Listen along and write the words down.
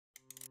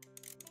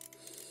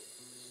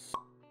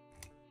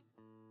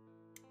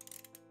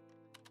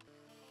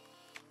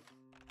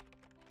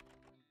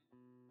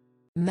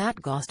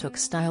Matt Goss took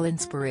style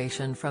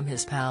inspiration from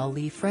his pal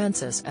Lee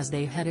Francis as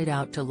they headed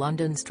out to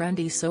London's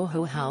trendy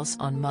Soho house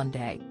on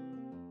Monday.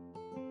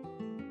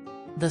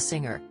 The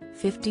singer,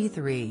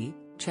 53,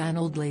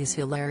 channeled Lee's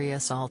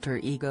hilarious alter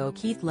ego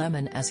Keith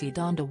Lemon as he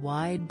donned a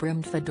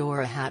wide-brimmed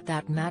fedora hat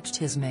that matched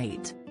his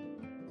mate.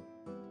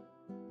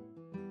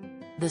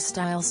 The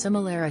style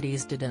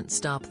similarities didn't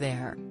stop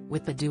there,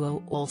 with the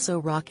duo also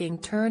rocking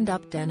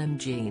turned-up denim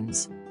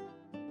jeans.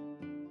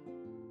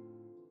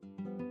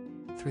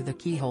 Through the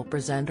keyhole,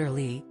 presenter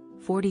Lee,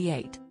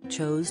 48,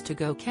 chose to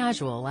go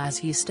casual as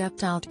he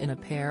stepped out in a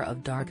pair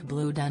of dark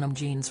blue denim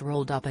jeans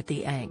rolled up at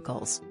the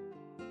ankles.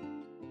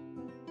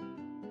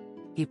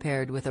 He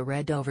paired with a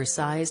red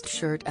oversized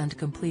shirt and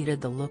completed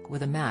the look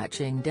with a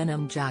matching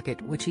denim jacket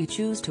which he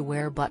chose to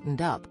wear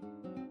buttoned up.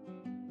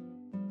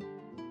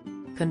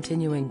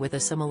 Continuing with a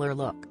similar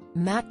look,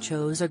 Matt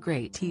chose a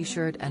grey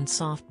t-shirt and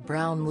soft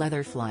brown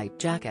leather flight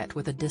jacket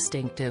with a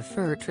distinctive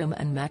fur trim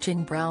and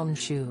matching brown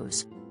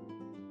shoes.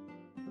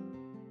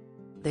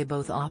 They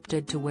both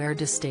opted to wear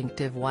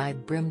distinctive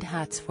wide-brimmed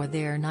hats for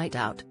their night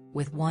out,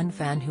 with one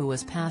fan who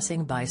was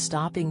passing by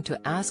stopping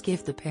to ask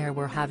if the pair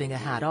were having a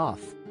hat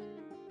off.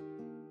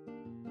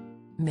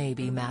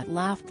 Maybe Matt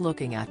laughed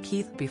looking at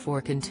Keith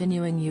before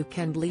continuing, "You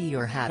can leave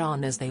your hat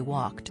on," as they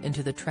walked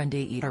into the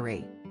trendy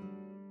eatery.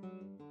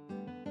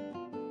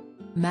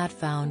 Matt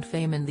found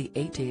fame in the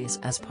 80s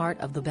as part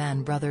of the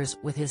Band Brothers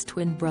with his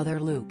twin brother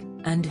Luke,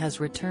 and has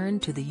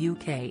returned to the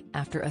UK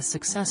after a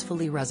successful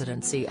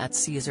residency at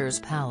Caesars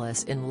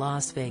Palace in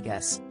Las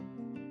Vegas.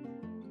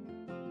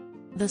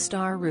 The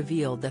star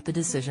revealed that the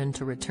decision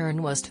to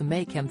return was to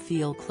make him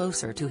feel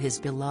closer to his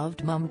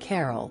beloved mum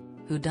Carol,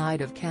 who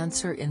died of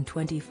cancer in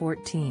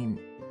 2014.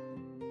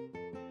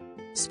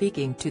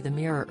 Speaking to the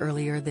Mirror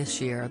earlier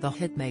this year, the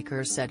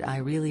hitmaker said, "I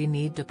really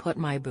need to put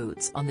my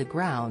boots on the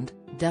ground,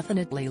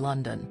 definitely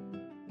London.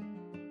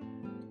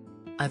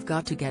 I've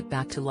got to get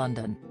back to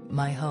London,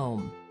 my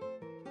home.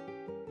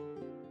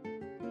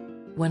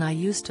 When I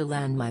used to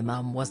land, my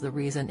mum was the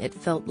reason it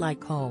felt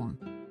like home.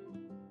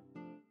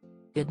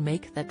 I'd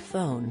make that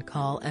phone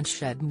call and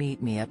she'd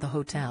meet me at the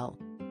hotel.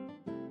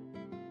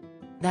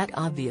 That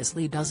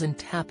obviously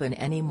doesn't happen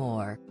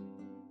anymore."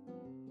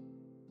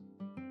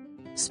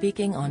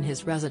 Speaking on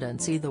his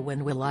residency, the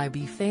When Will I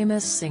Be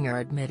Famous singer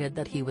admitted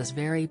that he was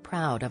very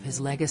proud of his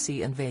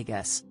legacy in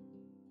Vegas,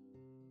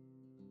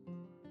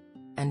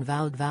 and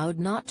vowed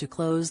not to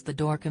close the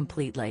door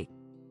completely.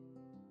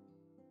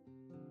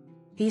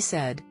 He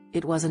said,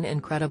 "It was an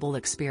incredible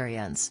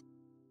experience.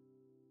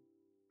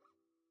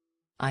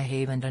 I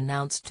haven't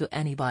announced to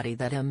anybody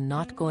that I'm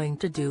not going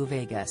to do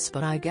Vegas,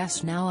 but I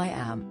guess now I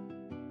am.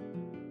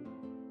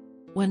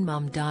 When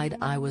Mum died,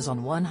 I was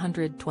on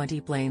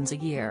 120 planes a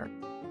year.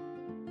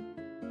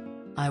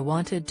 I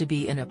wanted to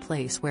be in a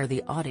place where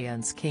the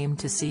audience came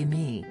to see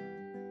me."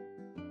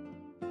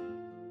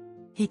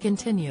 He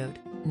continued,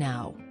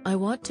 "Now, I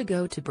want to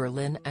go to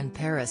Berlin and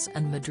Paris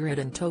and Madrid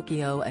and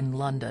Tokyo and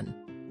London.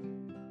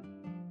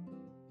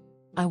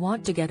 I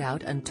want to get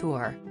out and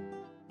tour.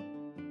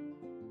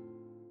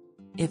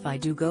 If I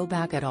do go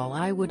back at all,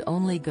 I would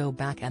only go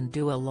back and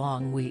do a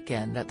long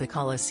weekend at the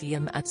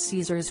Coliseum at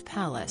Caesars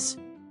Palace.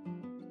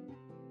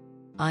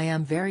 I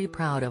am very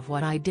proud of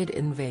what I did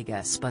in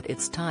Vegas, but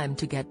it's time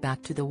to get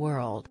back to the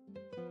world.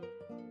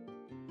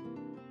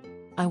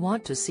 I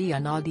want to see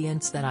an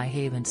audience that I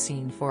haven't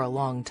seen for a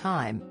long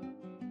time.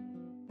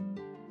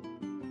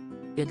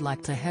 I'd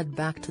like to head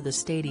back to the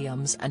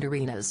stadiums and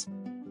arenas."